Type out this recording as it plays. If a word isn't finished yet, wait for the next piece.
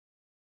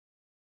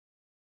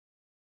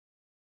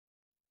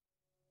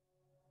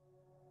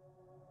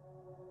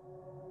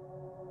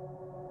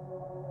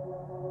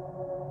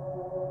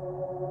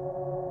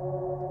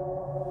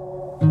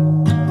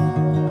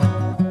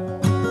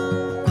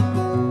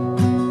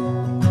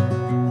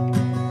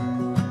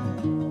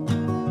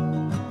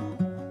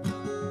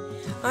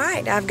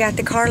right, I've got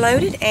the car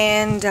loaded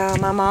and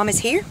my mom is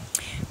here.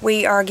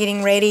 We are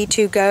getting ready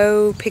to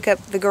go pick up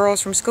the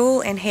girls from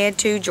school and head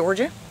to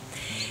Georgia.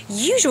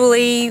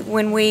 Usually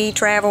when we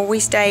travel, we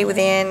stay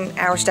within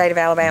our state of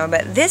Alabama,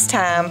 but this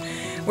time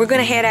we're going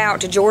to head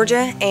out to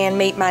Georgia and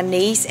meet my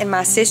niece and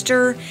my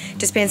sister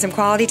to spend some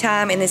quality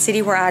time in the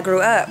city where I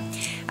grew up.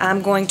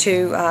 I'm going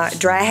to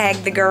drag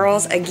the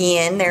girls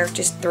again, they're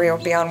just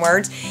thrilled beyond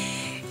words,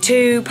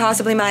 to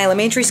possibly my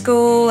elementary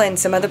school and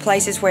some other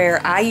places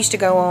where I used to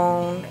go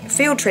on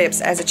field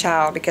trips as a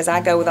child, because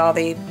I go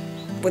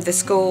with the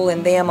school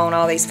and them on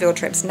all these field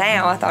trips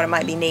now. I thought it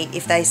might be neat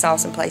if they saw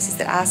some places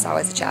that I saw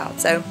as a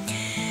child. So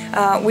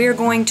we're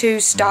going to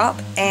stop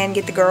and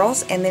get the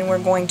girls, and then we're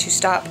going to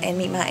stop and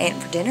meet my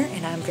aunt for dinner,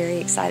 and I'm very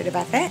excited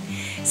about that.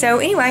 So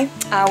anyway,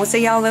 I will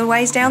see y'all a little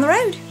ways down the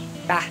road.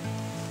 Bye.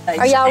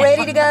 Are y'all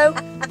ready to go?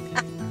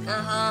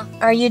 What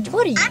are you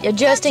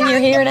adjusting your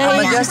hearing aids?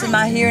 I'm adjusting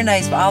my hearing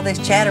aids for all this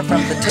chatter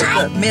from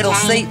the middle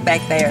seat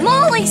back there.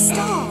 Molly,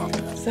 stop!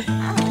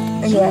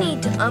 You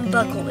need to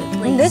unbuckle it,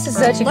 please. This is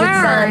such a good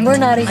sign. We're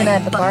not even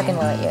at the parking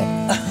lot yet.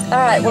 All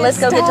right, well, let's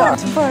go get Tar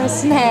for a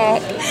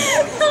snack.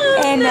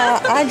 And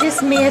I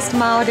just missed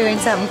Ma doing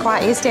something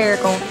quite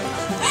hysterical.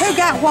 Who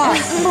got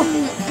what?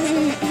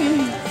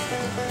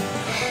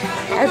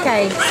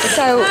 Okay,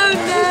 so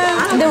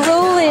the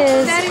rule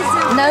is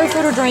no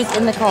food or drink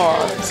in the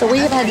car. So we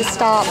have had to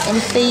stop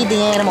and feed the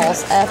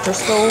animals after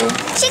school.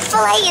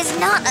 Chick-fil-A is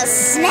not a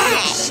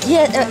snack.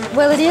 Yeah,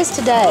 well, it is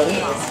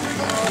today.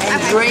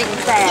 And drink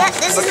fast. Yeah,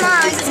 this is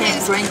mine. You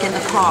can't drink in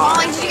the car.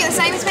 Molly, did you get the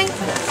same as me?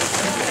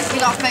 We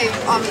got food,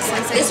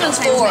 obviously. So This one's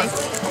 4.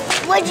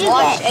 What'd you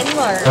get? And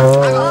learn. I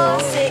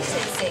got 6 and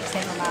 6.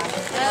 Never mind.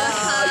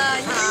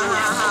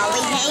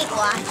 We hate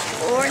watch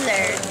or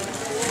learn.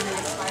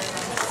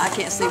 I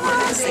can't see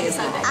what this is.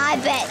 I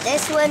bet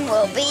this one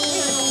will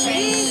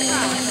be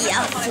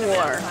a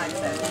 4.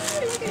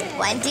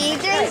 1, 2, 3.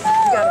 Hey,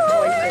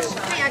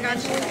 I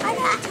got you.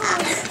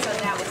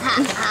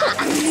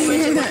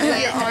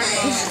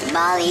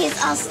 Molly is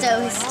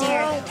also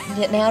hysterical.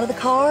 Getting out of the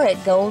car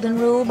at Golden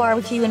Rule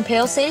Barbecue in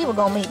Pell City. We're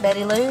going to meet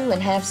Betty Lou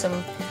and have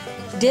some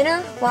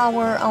dinner while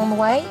we're on the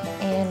way.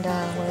 And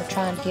we're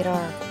trying to get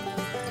our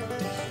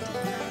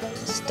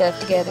stuff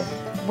together.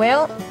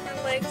 Well,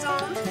 Legs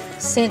on.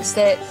 since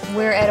that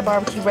we're at a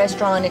barbecue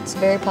restaurant, it's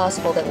very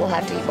possible that we'll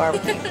have to eat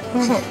barbecue.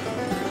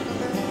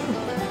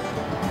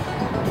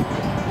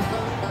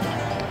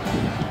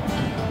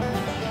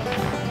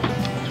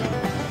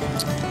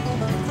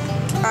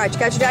 All right, you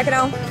got your jacket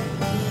on?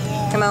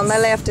 Come on, they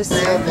left us. The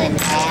napkin.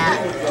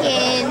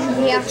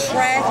 We have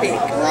traffic.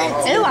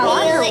 Let's Ooh, I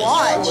like her feel it.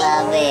 watch. You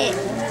love it.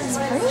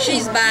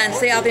 She's buying,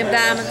 see all them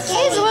diamonds?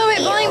 It's a little bit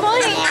bling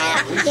bling.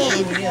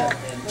 Napkin.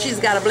 She's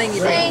got a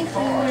blingy thing.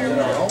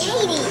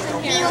 Katie,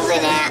 feel the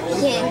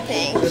napkin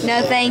thing.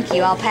 No, thank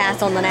you. I'll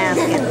pass on the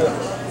napkin.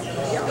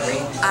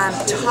 I'm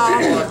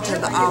talking to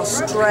the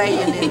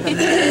Australian in the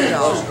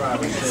middle.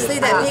 See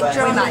that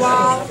picture on the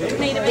wall?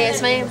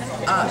 Yes, ma'am.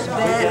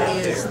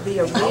 That is the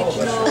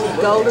original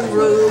Golden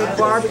Rule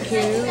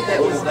barbecue that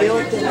was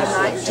built in the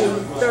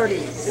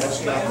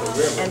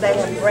 1930s. And they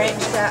have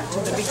branched out to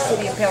the big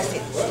city of Pell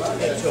City.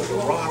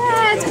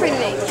 That's pretty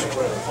neat.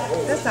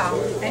 That's all.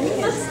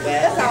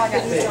 That's all I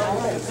got.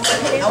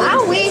 I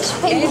wish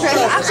people dress.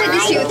 I've said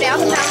this to you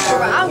 1,000 times before,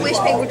 but I wish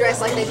people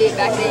dressed like they did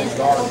back then.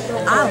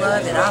 I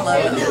love it. I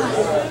love it.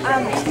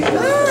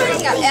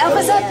 It's got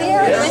Elvis up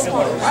there. This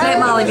one. Let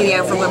Molly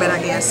video for a little bit, I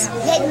guess.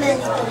 Let me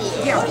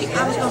Yeah, I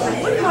was going to say,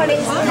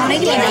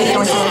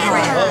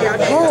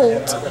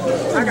 Holt.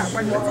 I got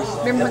one.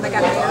 Remember when they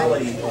got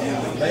married?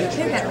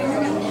 Who got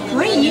married?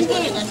 What are you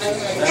getting?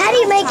 How do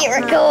you make it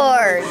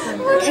record?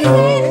 Okay,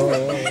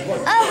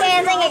 I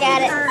think I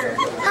got it.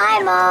 Hi,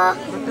 Ma.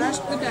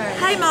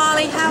 hey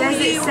Molly, how are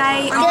you? Are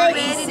you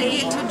ready to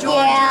get to Georgia?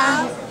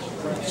 Yeah.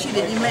 She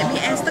didn't even let me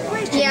ask the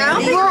question. Yeah, I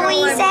don't think What were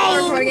we're you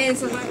saying?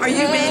 Are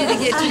you ready to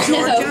get to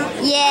Georgia?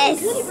 Yes.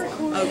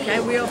 Okay,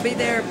 we'll be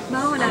there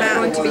about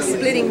going to be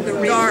splitting the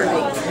dark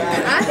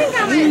I think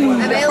I'm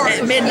available.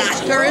 at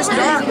midnight. Sure, it's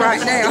dark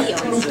right now.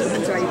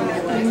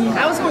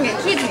 I was going to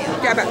get kids meal.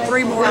 Got about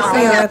 3 more We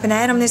hours. are up and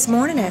at 'em this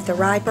morning at the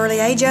ripe early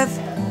age of,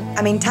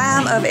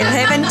 time of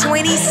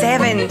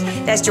 11:27.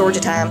 That's Georgia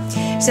time.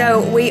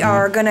 So we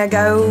are gonna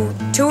go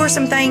tour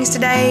some things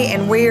today,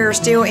 and we're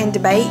still in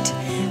debate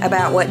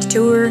about what to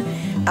tour.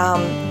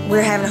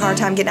 We're having a hard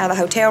time getting out of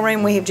the hotel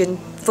room. We have just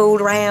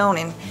fooled around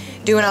and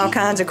doing all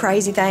kinds of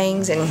crazy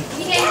things, and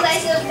You can't say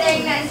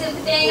something, that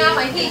something, I'm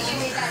gonna hit you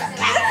with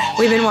that.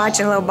 we've been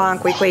watching a little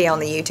Bonk Weekly on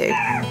the YouTube.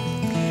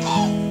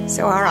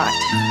 So all right.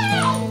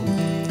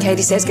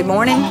 Katie says good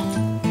morning.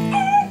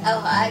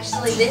 Oh,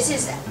 actually, this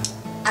is.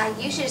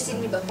 You should have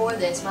seen me before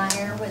this. My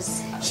hair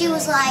was. She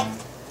was like,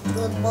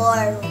 good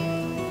boy.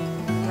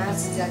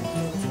 That's exactly what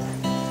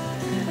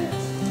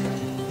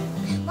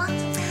it was like.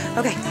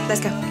 Okay,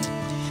 let's go.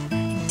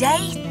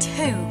 Day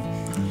 2.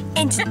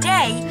 And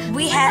today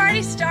we have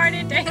already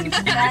started day 2.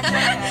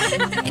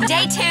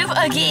 day 2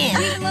 again.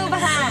 He's a little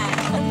behind.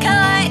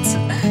 Cut.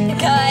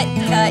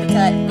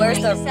 Where's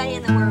the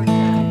Saying the word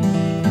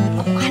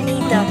cut. I need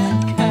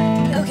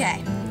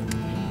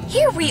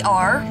we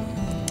are.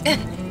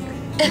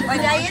 What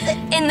day is it?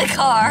 In the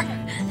car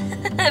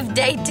of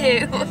day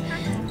 2.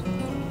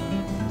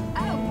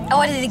 Oh,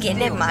 I did it again.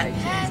 Never mind.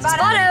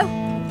 Spotto.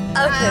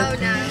 Oh, poop.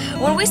 no.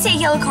 When we see a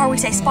yellow car, we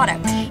say Spotto.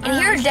 And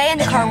here today in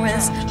the car with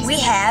us, we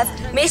have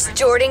Miss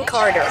Jordan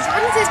Carter.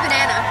 Jordan says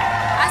banana.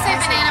 I say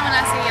banana when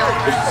I see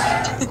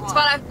yellow.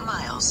 Spotto.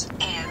 Miles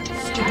and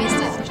You missed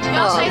it.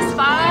 Y'all say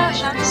Spotto?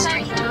 Y'all just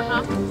say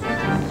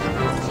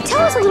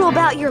Tell us a little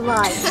about your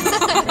life.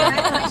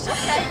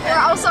 We're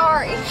all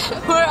sorry.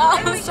 We're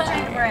all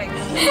sorry.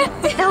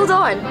 Hold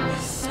on.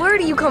 Where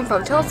do you come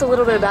from? Tell us a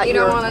little bit about You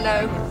your... don't want to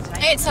know.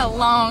 It's a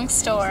long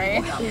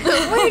story.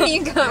 Where do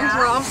you come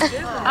from?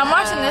 I'm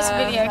watching this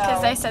video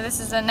because they said this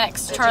is the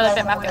next Charlie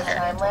bit my finger.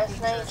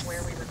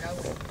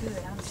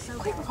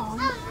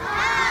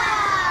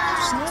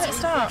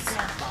 Stop.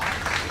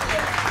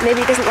 Maybe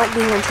he doesn't like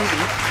being on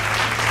TV.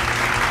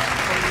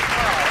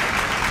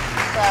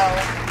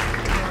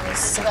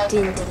 Sucked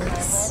into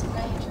this.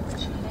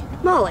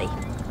 Molly.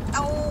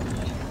 Oh,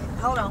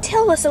 hold on.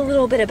 Tell us a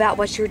little bit about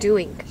what you're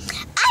doing.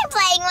 I'm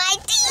playing my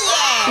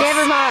DS.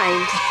 Never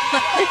mind.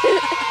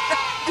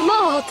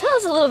 Molly, tell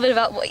us a little bit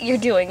about what you're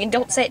doing, and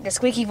don't say it in a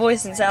squeaky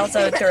voice and sound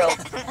so thrilled.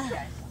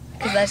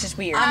 Because that's just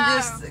weird.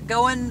 I'm just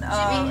going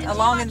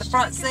along in the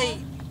front seat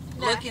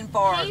looking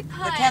for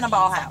the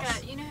Cannonball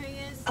House. You know who he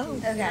is? Oh,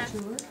 okay.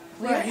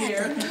 We're at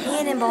the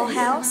Cannonball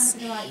House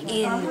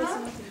in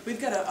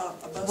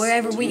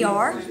wherever we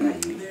are,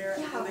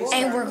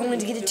 and we're going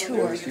to get a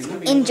tour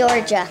In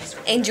Georgia.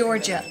 in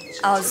Georgia.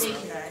 I was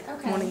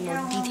wanting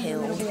more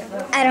detail.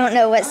 I don't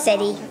know what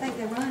city.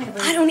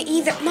 I don't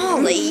either,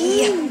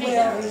 Molly.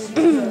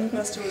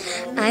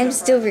 I'm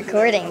still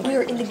recording.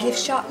 We're in the gift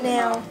shop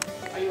now.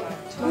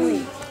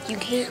 Molly, you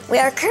can't. We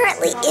are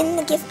currently in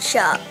the gift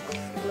shop.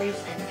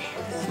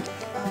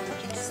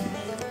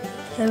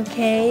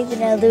 Okay,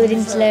 then I'll do it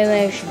in slow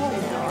motion.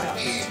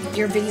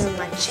 You're videoing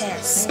my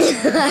chest.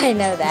 I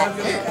know that.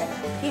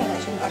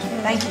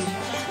 Thank you.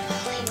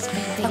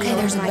 Okay,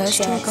 there's a bus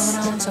tour going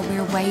on, so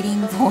we're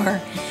waiting for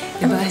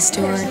the bus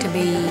tour to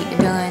be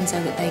done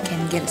so that they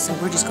can get it. So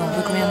we're just going to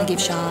look around the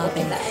gift shop,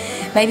 and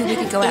maybe we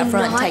could go out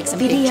front and take some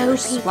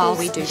pictures while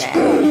we do that.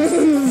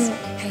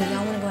 Hey,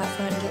 y'all want to go out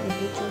front and get any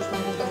pictures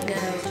while we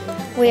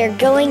go? We are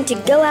going to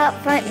go out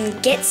front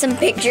and get some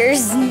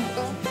pictures.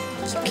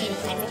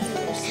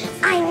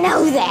 I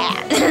know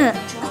that.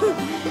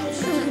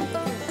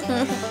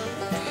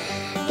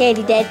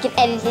 Katie, Dad can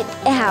edit it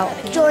out.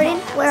 Jordan,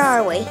 where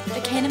are we?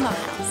 The Cannonball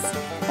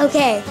House.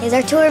 Okay, is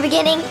our tour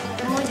beginning?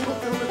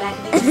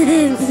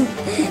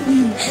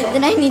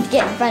 Then I need to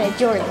get in front of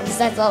Jordan because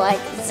that's all I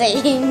can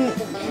see.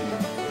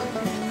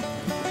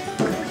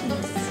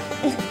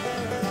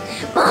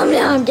 Mom,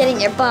 now I'm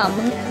getting your bum.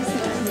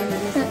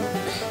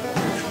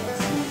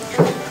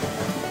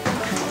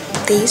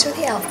 These are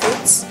the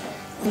outfits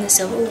in the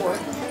Civil War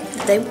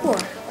that they wore.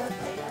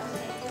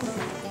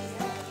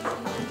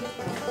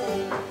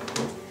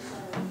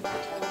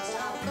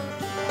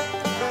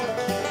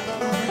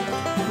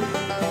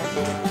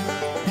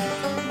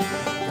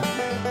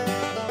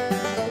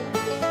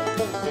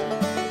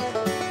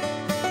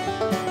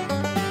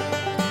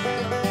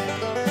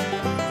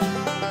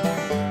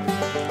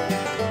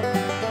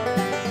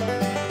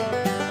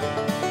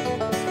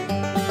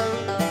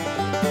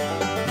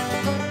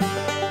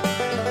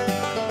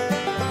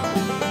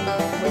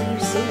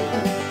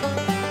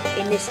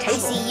 This I table.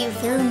 see you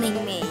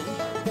filming me.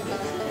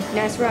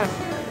 Nice run.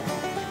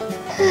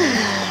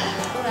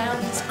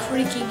 Ground is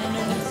creaking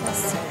underneath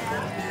us.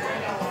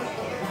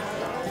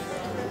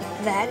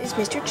 That is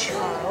Mr.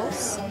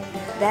 Charles.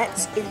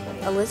 That's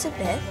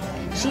Elizabeth.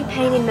 She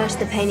painted most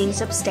of the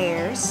paintings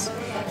upstairs.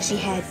 She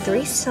had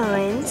 3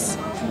 sons.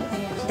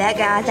 That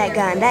guy, that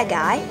guy, and that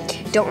guy.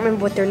 Don't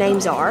remember what their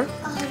names are.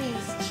 All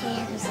these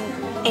chairs.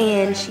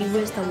 And she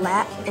was the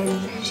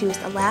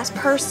last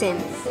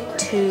person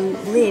to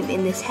live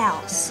in this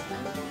house.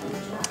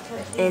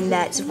 And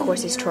that's, of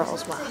course, is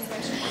Charles'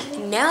 wife.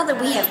 Now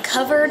that we have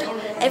covered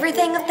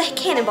everything of the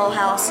Cannonball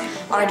House,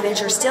 our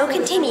adventure still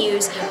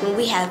continues when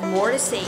we have more to see.